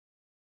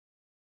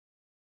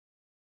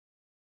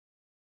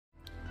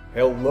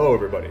Hello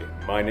everybody,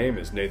 my name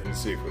is Nathan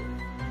Sifu.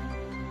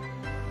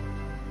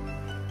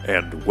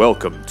 And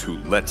welcome to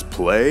Let's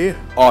Play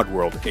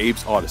Oddworld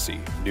Abe's Oddysee,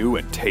 new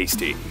and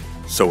tasty.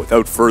 So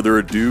without further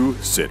ado,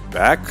 sit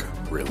back,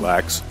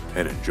 relax,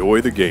 and enjoy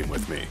the game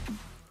with me.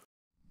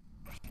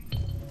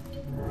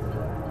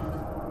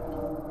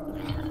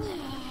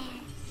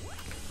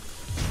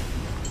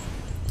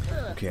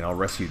 Okay, and I'll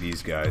rescue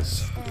these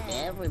guys.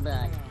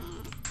 Everybody.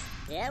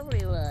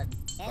 Everyone.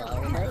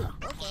 Follow me.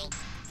 Okay.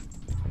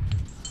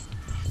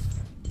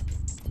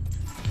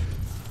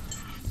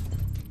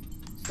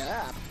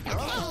 Stop.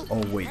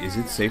 Oh wait, is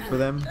it safe for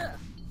them?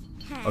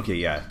 Okay,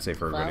 yeah, it's safe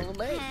for everybody.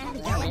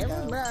 Follow me.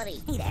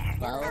 Everybody.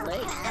 Follow me.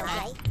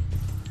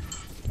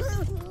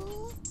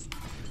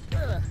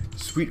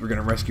 Sweet, we're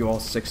gonna rescue all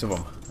 6 of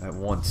them at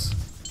once.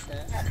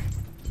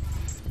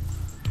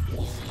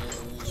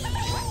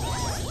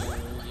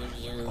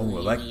 Oh,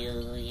 well,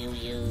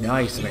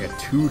 nice, and I got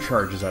 2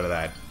 charges out of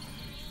that.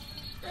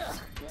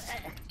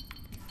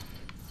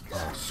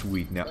 Oh,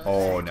 sweet. Now,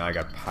 now I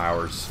got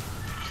powers.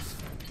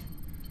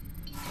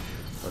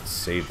 Let's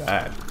save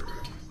that.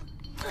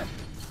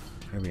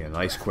 That'd be a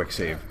nice quick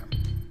save.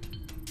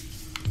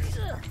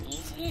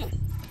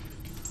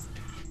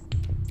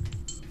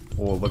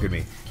 Oh, look at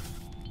me.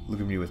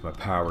 Look at me with my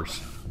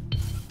powers.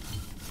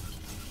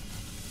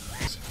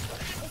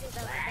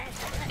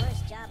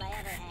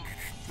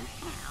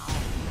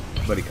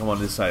 Buddy, come on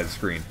this side of the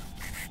screen.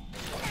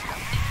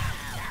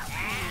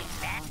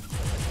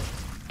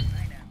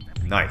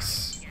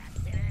 Nice.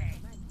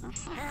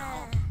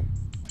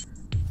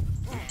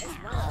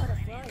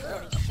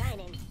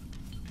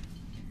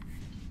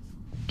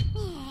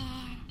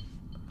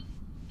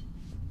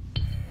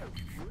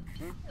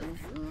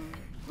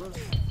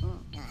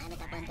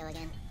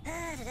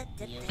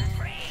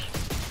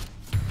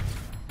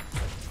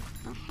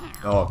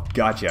 Oh,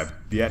 gotcha,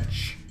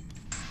 bitch.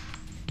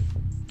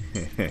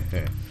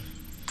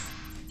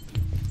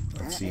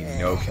 Let's see,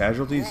 no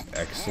casualties.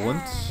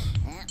 Excellent.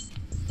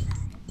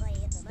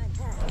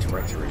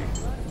 2-3.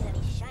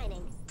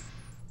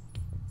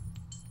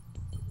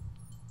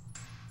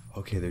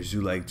 Okay, there's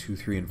ZULAG 2,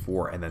 3, and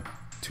 4, and then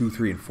 2,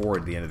 3, and 4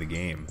 at the end of the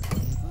game.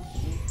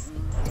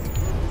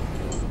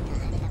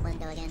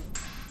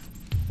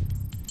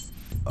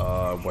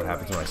 What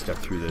happens when I step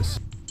through this?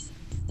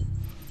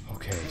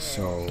 Okay,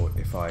 so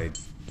if I...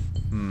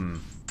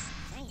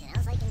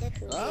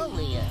 Follow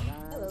me.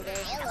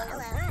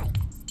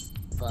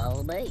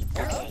 Follow me.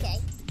 Okay.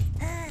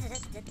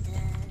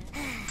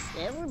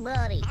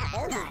 Everybody.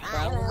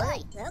 Follow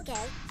me.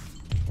 Okay.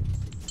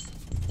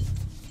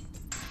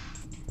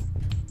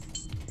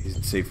 Is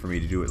it safe for me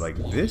to do it like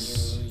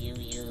this?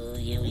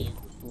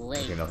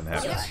 Okay, nothing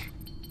happens.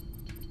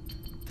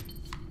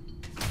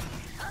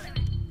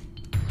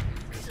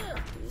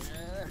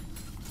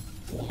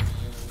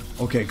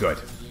 Okay, good.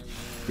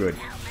 Good.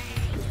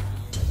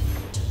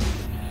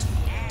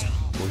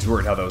 I was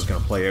worried how that was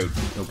going to play out.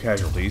 No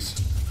casualties.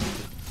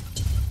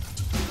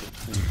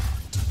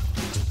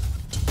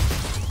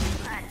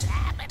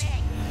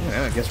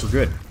 Yeah, I guess we're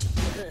good.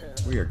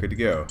 We are good to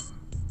go.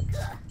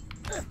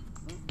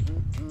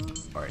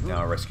 Alright, now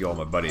I'll rescue all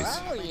my buddies.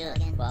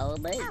 Follow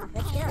me.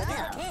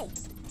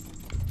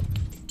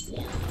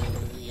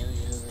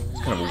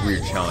 It's kind of a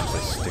weird challenge to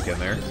stick in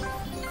there.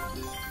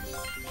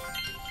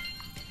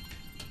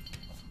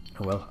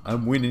 Oh well,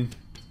 I'm winning.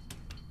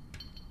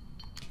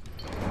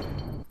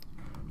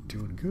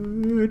 Doing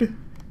good.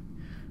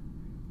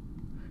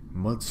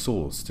 Mud's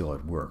soul is still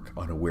at work,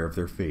 unaware of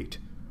their fate.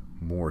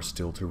 More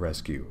still to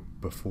rescue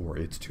before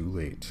it's too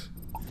late.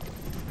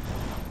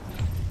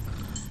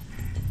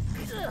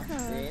 I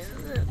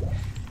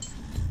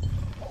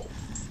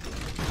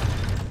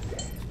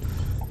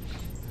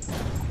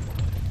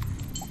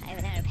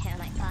haven't had a pair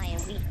like pie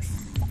in weeks.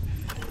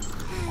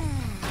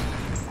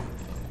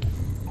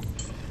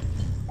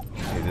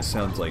 Okay, this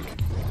sounds like...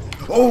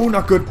 Oh,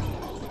 not good!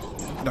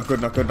 Not good,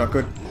 not good, not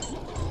good.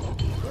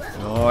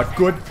 Not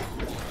good.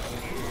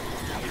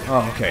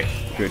 Oh, okay.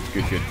 Good,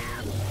 good, good.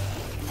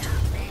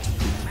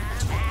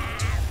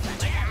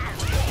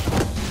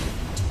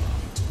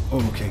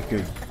 Oh, okay,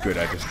 good, good.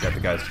 I just got the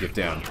guys to get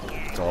down.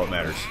 That's all that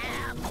matters.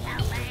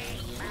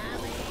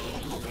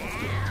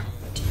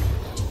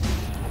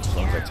 As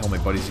long as I tell my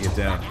buddies to get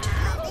down.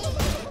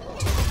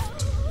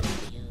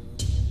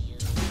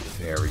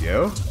 There we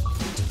go.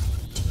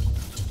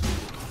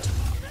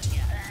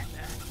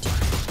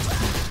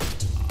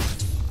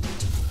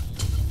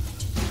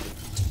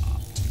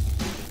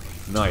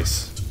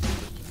 Nice.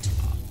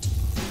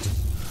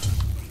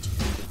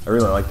 I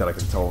really like that I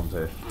can tell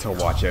them to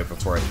watch out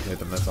before I hit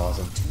them. That's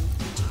awesome.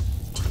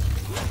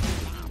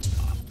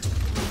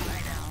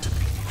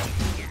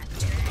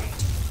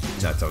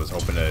 Nuts, I was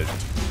hoping to...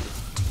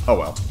 Oh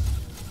well.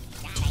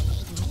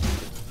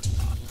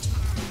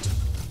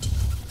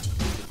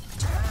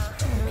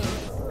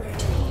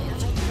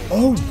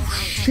 Oh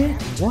shit,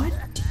 what?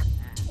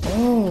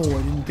 Oh,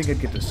 I didn't think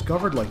I'd get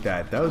discovered like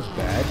that. That was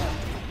bad.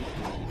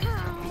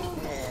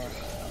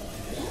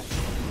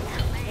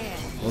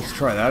 Let's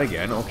try that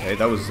again. Okay,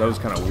 that was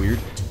kind of weird.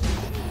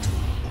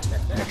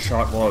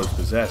 shot while I was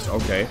possessed.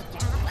 Okay.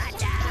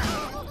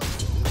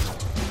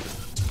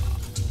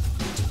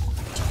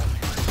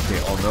 Okay,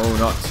 I'll know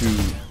not to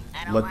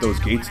let those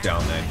gates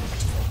down then.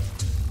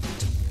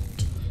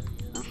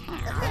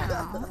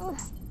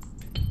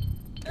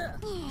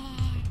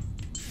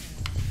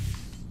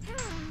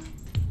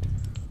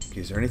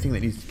 Okay, is there anything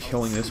that needs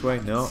killing this way?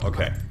 No?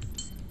 Okay.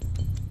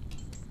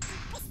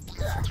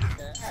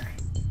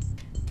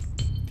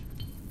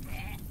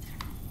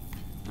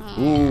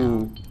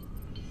 Ooh.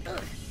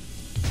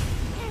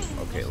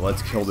 Okay,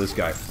 let's kill this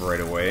guy right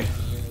away.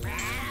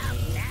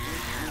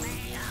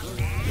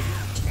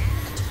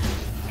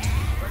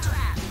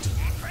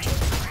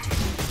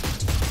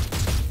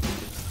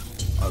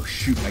 Oh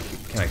shoot,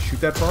 can I shoot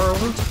that bar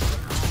over?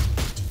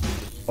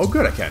 Oh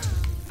good, I can.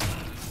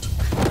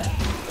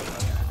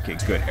 Okay,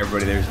 good.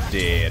 Everybody there's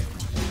dead.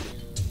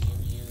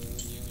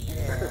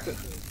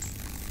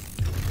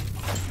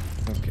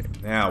 Okay,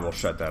 now we'll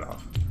shut that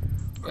off.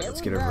 Alright,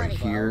 let's get everybody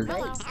here.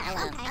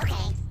 Okay.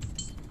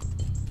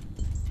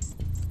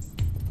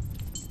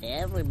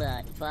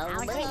 Everybody follow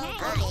me.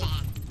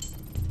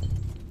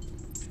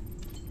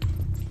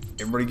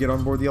 Everybody get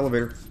on board the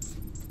elevator.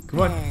 Come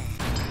on.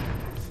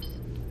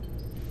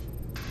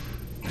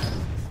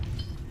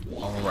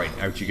 Alright,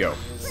 out you go.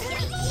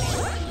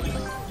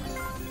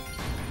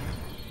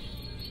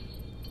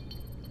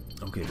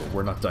 Okay, but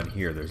we're not done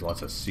here. There's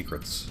lots of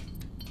secrets.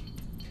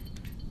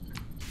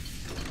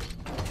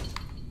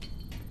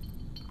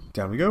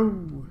 Down we go.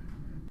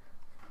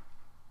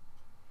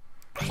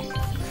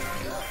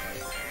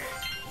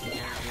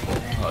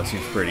 Oh, it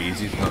seems pretty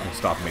easy. It's not going to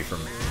stop me from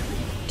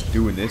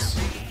doing this.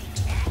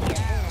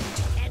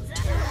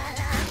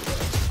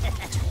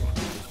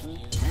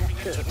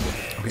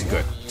 Okay,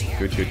 good.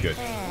 Good, good, good.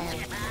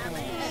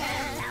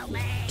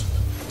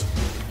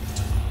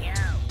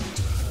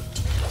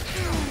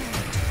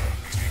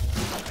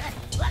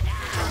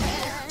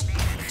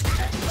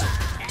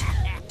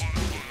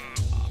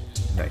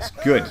 Nice.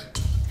 Good.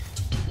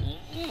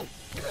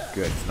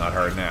 Good. It's not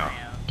hard now.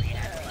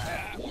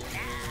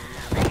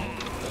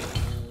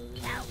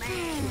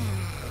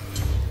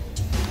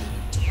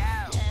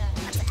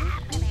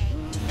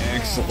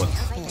 Excellent.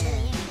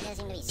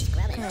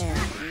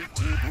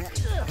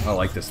 I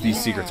like this.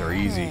 These secrets are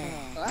easy.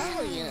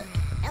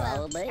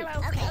 Follow me.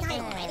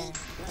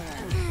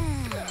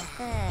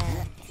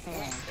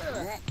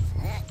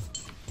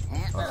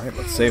 Alright,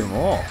 let's save them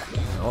all.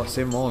 Let's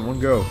save them all in one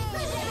go.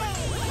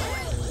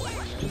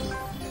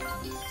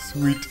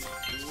 Sweet.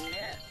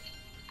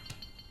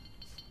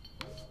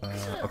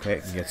 Okay, I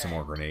can get some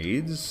more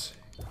grenades.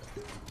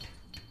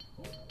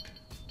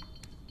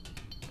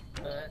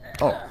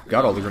 Oh,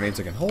 got all the grenades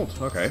I can hold.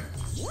 Okay.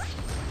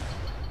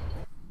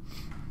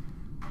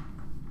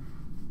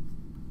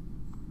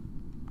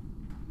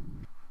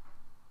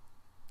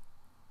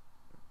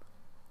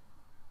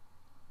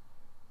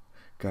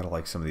 Gotta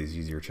like some of these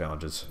easier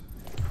challenges.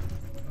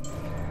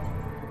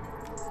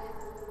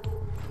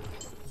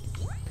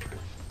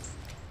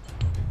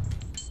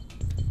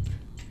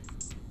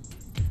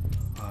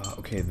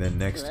 Okay, then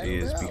next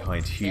is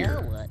behind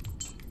here.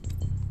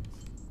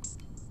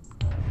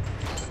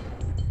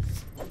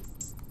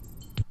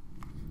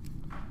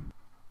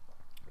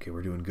 Okay,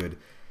 we're doing good.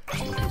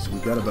 Okay, so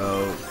we've got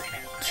about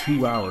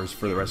 2 hours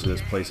for the rest of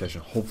this play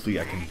session. Hopefully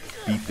I can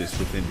beat this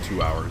within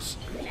 2 hours.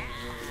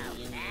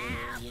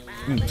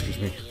 Excuse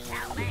me.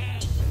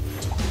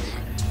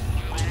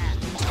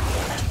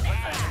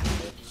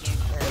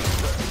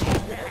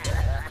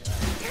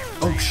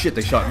 Oh shit,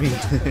 they shot me.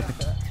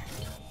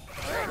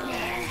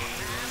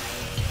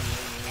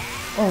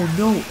 Oh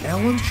no,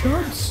 Ellen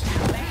Chubs!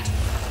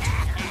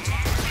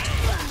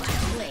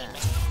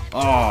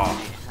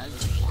 Aw.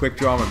 Quick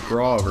draw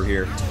McGraw over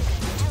here.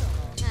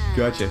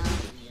 Gotcha.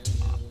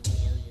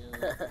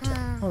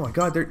 Oh my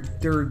god,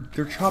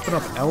 they're chopping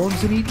up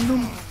Ellens and eating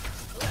them?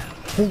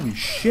 Holy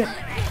shit!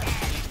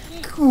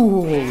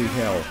 Holy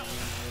hell!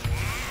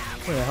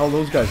 Where the hell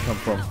those guys come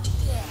from?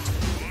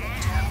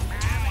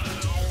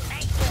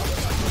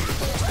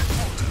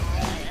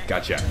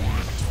 Gotcha.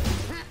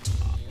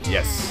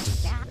 Yes.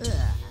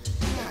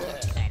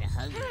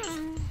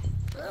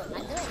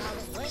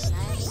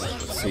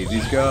 Save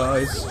these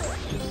guys.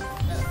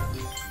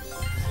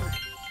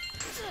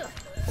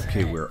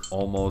 Okay, we're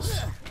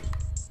almost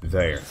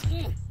there.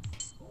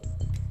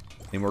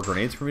 Any more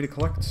grenades for me to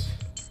collect?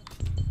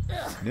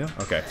 Yeah?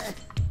 Okay.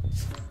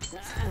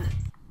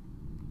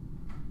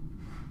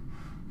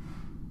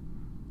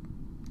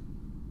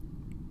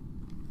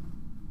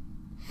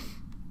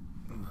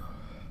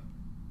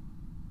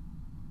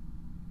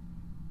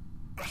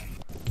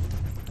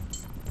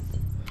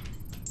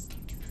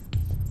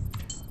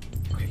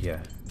 Okay, yeah.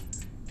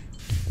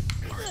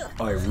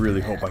 I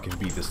really hope I can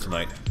beat this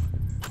tonight.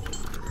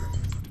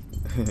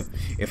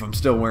 If I'm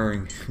still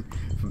wearing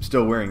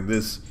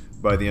this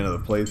by the end of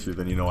the playthrough,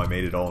 then you know I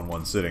made it all in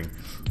one sitting.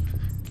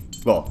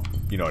 Well,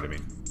 you know what I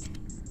mean.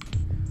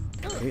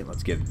 Okay,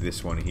 let's get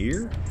this one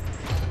here.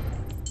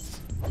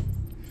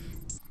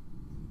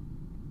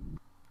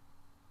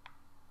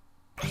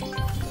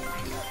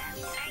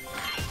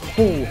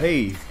 Oh,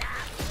 hey.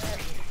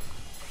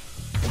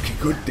 Okay,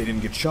 good. They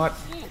didn't get shot.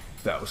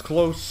 That was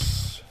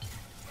close.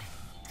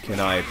 Can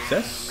I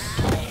possess?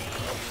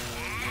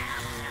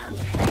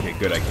 Okay,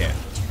 good. I can.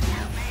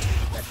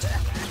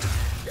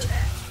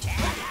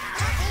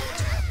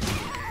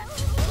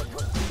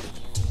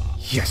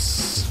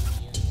 Yes.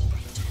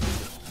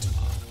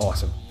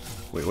 Awesome.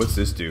 Wait, what's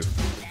this do?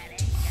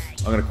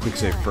 I'm gonna quick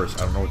save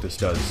first. I don't know what this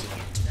does.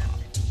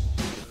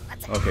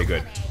 Okay,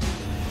 good.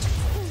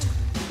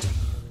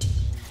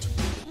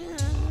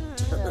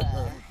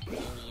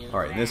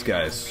 Alright, this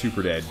guy is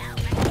super dead.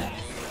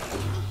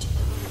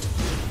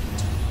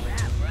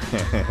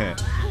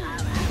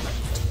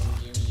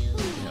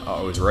 Oh,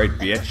 I was right,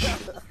 bitch.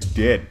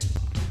 You're dead.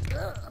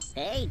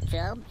 Hey,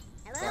 chum.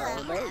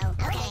 Hello.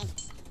 Okay.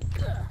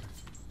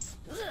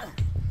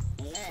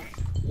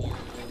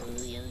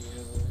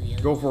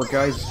 Go for it,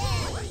 guys.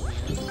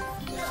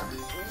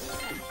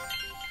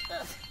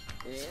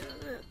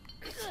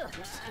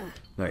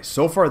 Nice.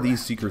 So far,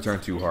 these secrets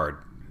aren't too hard.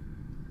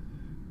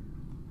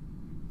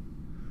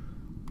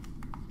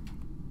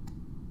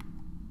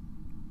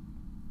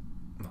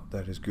 Oh,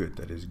 that is good.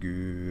 That is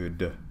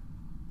good.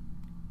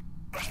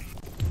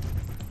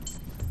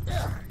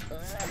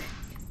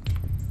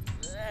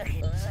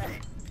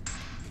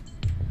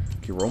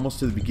 Okay, we're almost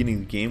to the beginning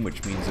of the game,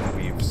 which means that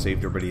we've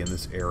saved everybody in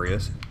this area.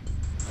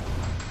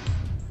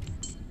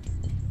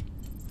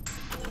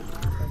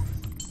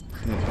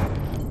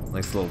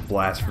 Nice little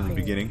blast from the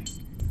beginning.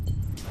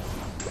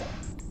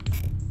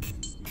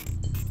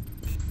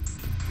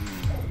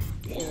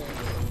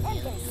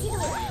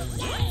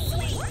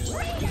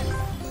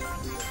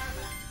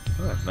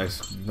 Ah,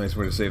 nice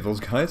way to save those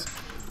guys.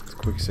 It's a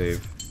quick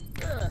save.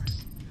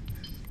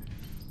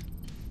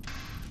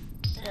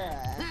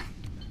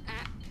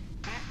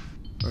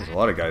 There's a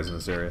lot of guys in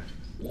this area.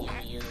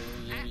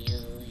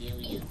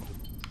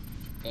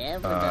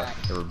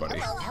 Everybody.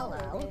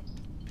 Hello.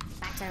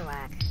 Back to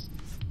work.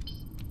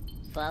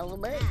 Follow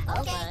me.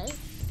 Okay.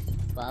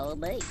 Follow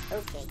me.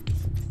 Okay.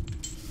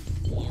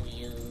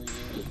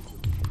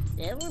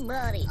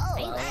 Everybody.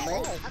 Follow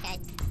me. Okay.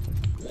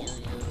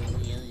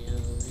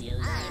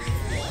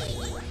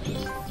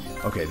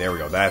 Okay, there we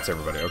go. That's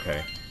everybody.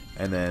 Okay.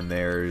 And then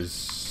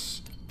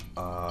there's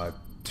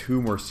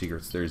 2 more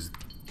secrets. There's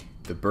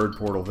the bird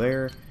portal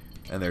there,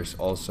 and there's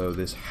also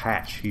this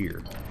hatch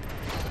here.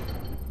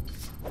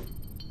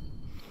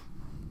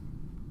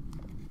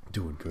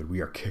 Doing good.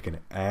 We are kicking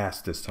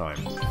ass this time.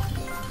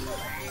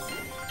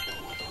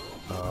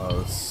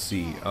 Let's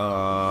see.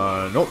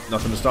 Nope.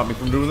 Nothing to stop me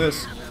from doing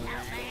this.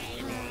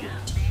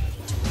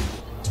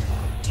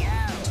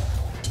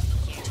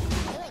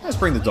 Let's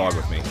bring the dog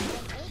with me.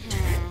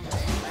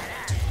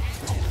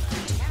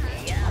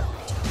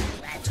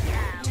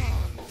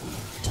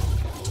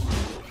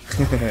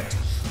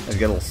 I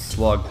got a little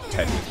slug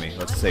pet with me.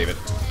 Let's save it.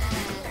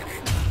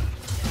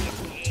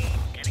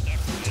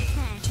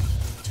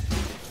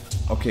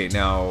 Okay,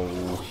 now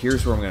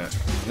here's where I'm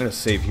gonna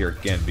save here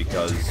again,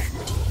 because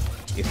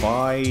if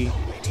I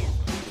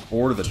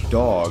order the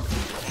dog,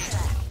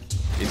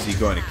 is he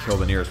going to kill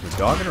the nearest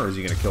Mudokon, or is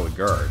he going to kill the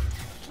guard?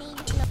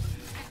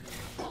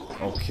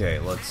 Okay,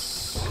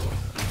 let's.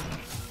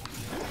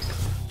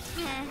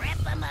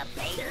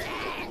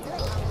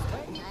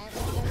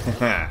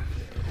 Now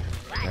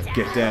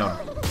get down.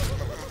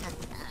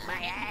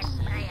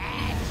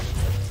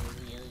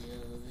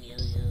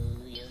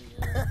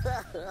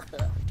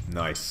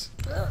 Nice.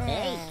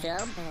 Hey,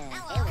 chum.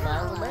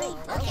 Follow me.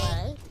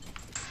 Okay.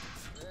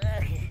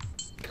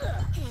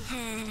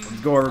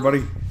 Let's go,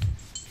 everybody.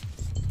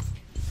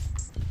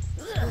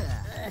 I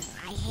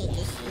hate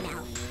this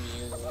smell.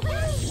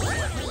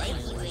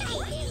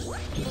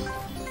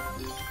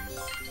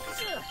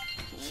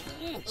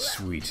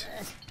 Sweet.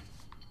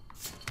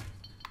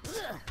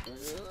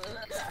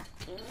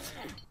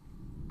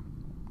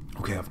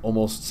 Okay, I've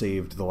almost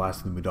saved the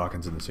last of the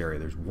Mudokons in this area.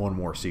 There's one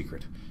more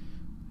secret.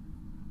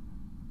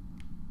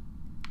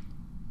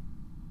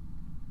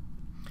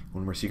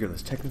 One more secret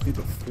that's technically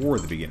before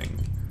the beginning.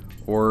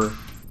 Or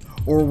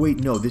wait,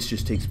 no, this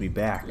just takes me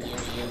back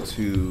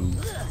to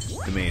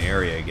the main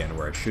area again,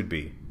 where it should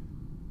be.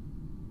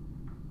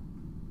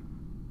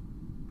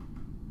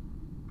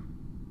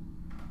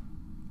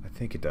 I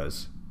think it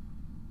does.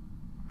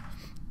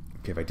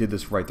 Okay, if I did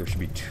this right, there should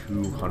be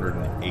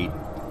 208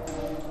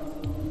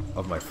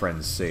 of my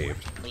friends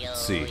saved.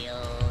 Let's see.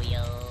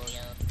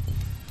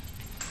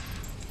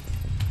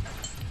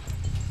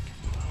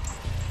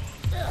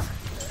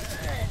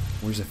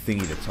 Where's a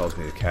thingy that tells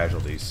me the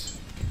casualties?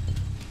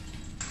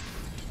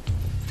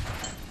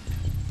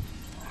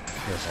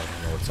 I guess I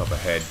don't know what's up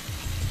ahead.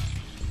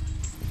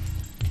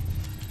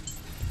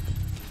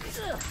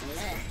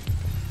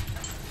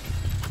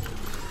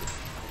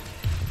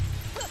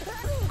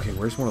 Okay,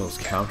 where's one of those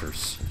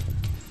counters?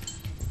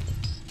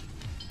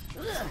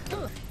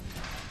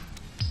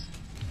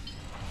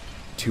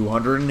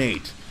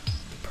 $208.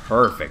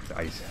 Perfect.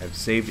 I have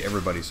saved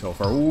everybody so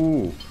far.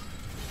 Ooh.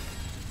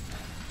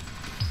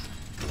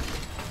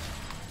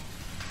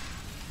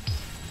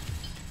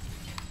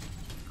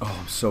 Oh,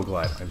 I'm so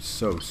glad. I'm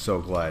so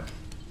glad.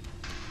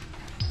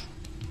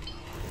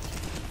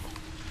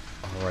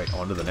 Alright,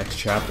 on to the next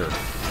chapter.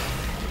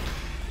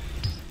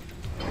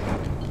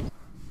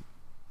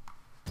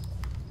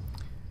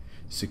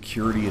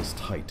 Security is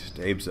tight.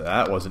 Dave,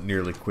 that wasn't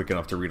nearly quick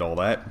enough to read all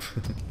that.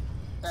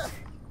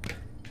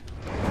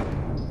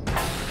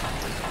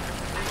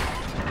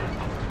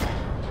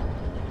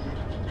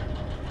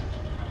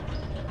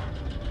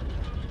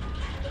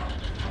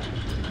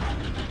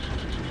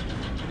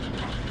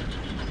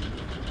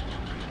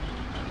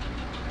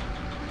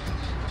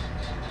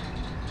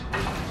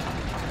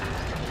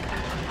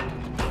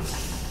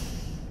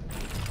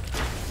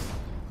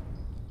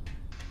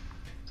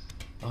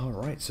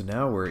 Alright, so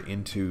now we're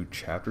into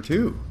Chapter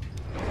 2.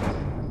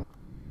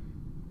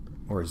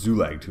 Or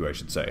ZULAG 2, I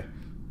should say.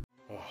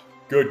 Oh,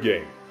 good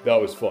game. That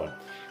was fun.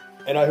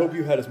 And I hope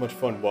you had as much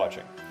fun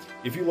watching.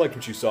 If you liked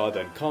what you saw,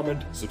 then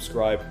comment,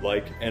 subscribe,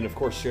 like, and of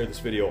course share this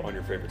video on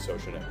your favorite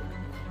social network.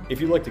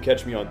 If you'd like to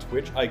catch me on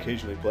Twitch, I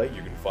occasionally play.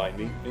 You can find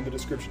me in the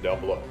description down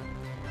below.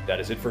 That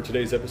is it for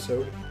today's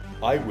episode.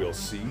 I will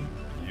see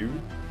you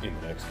in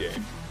the next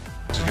game.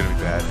 This is gonna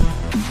be bad.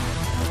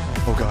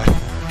 Oh god.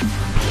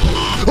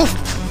 Oh!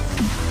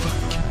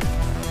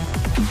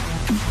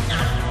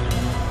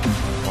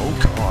 Oh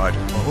god.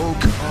 Oh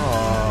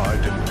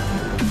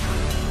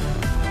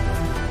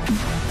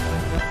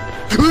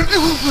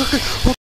god.